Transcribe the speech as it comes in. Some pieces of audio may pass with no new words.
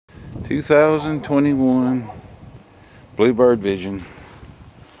2021 Bluebird Vision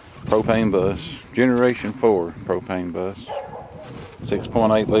propane bus, Generation 4 propane bus,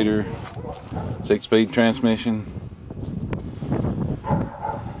 6.8 liter, 6-speed transmission.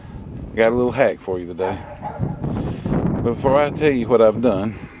 Got a little hack for you today. But before I tell you what I've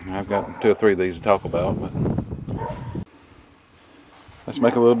done, I've got 2 or 3 of these to talk about, but let's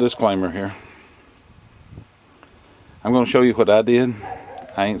make a little disclaimer here. I'm going to show you what I did.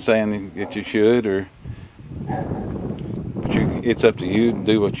 I ain't saying that you should, but it's up to you to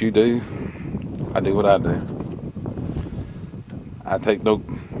do what you do. I do what I do. I take no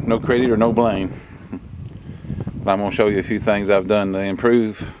credit or no blame. But I'm going to show you a few things I've done to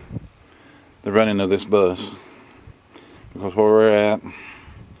improve the running of this bus. Because where we're at,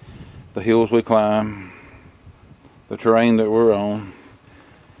 the hills we climb, the terrain that we're on,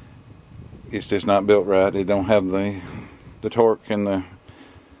 it's just not built right. It don't have the torque and the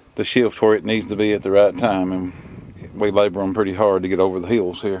shift where it needs to be at the right time, and we labor them pretty hard to get over the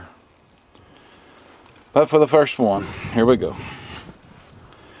hills here. But for the first one, here we go.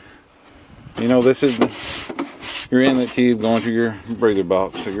 You know, this is your inlet tube going to your breather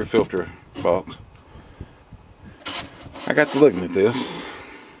box or your filter box. I got to looking at this.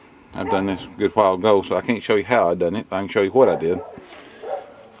 I've done this a good while ago, so I can't show you how I done it. I can show you what I did.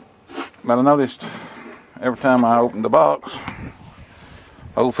 But I noticed every time I opened the box,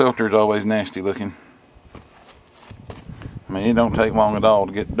 old filter is always nasty looking. I mean, it don't take long at all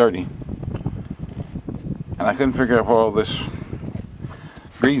to get dirty. And I couldn't figure out where all this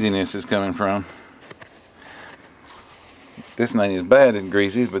greasiness is coming from. This ain't as bad as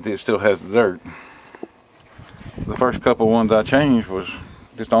greasy, but it still has the dirt. The first couple ones I changed was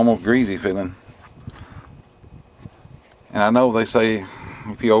just almost greasy feeling. And I know they say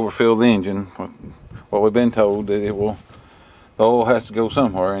if you overfill the engine, what we've been told, that the oil has to go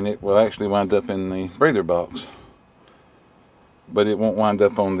somewhere, and it will actually wind up in the breather box. But it won't wind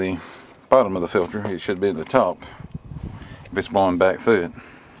up on the bottom of the filter. It should be at the top if it's blowing back through it.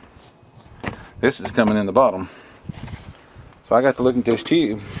 This is coming in the bottom. So I got to look at this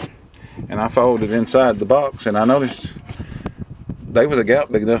tube, and I followed it inside the box, and I noticed there was a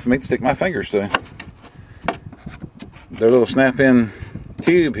gap big enough for me to stick my fingers through. Their little snap-in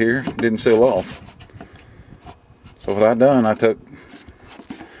tube here didn't seal off. So what I done, I took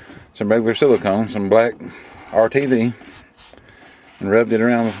some regular silicone, some black RTV, and rubbed it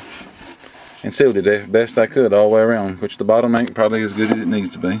around and sealed it as best I could all the way around, which the bottom ain't probably as good as it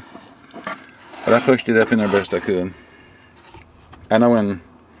needs to be. But I pushed it up in there best I could. I know when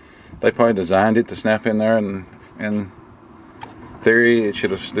they probably designed it to snap in there, and in theory it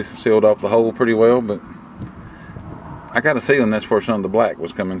should have sealed off the hole pretty well, but I got a feeling that's where some of the black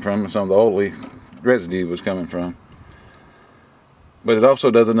was coming from and some of the oily residue was coming from. But it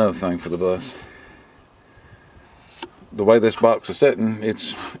also does another thing for the bus. The way this box is sitting,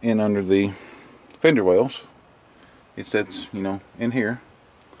 it's in under the fender wells. It sits, you know, in here,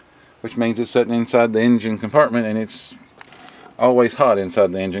 which means it's sitting inside the engine compartment, and it's always hot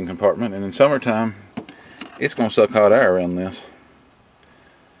inside the engine compartment. And in summertime, it's going to suck hot air around this.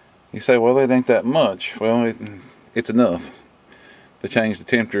 You say, well, it ain't that much. Well, it's enough to change the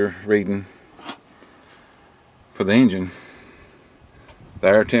temperature reading for the engine.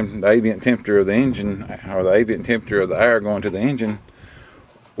 The ambient temperature of the engine, or the ambient temperature of the air going to the engine,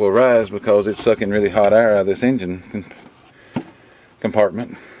 will rise because it's sucking really hot air out of this engine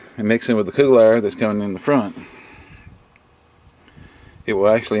compartment and mixing with the cool air that's coming in the front. It will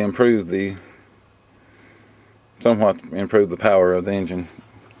actually somewhat improve the power of the engine.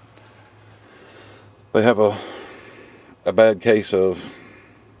 They have a bad case of,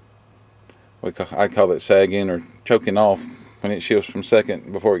 I call it sagging or choking off. When it shifts from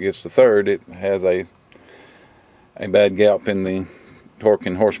second before it gets to third, it has a bad gap in the torque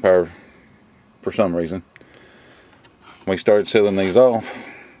and horsepower for some reason. When we started sealing these off,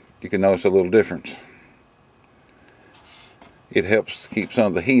 you can notice a little difference. It helps keep some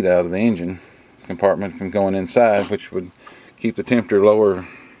of the heat out of the engine compartment from going inside, which would keep the temperature lower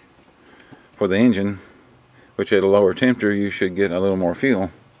for the engine, which at a lower temperature you should get a little more fuel.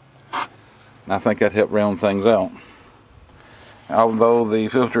 And I think that helped round things out. Although the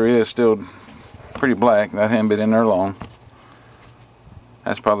filter is still pretty black, that hadn't been in there long.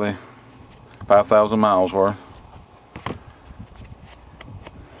 That's probably 5,000 miles worth.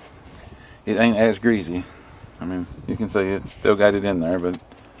 It ain't as greasy. I mean, you can see it's still got it in there, and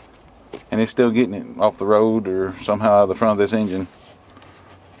it's still getting it off the road or somehow out of the front of this engine.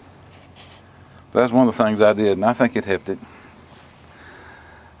 That's one of the things I did, and I think it helped it.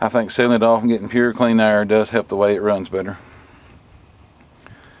 I think sealing it off and getting pure clean air does help the way it runs better.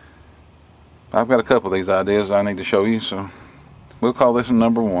 I've got a couple of these ideas I need to show you, so we'll call this one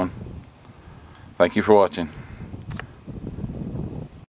number 1. Thank you for watching.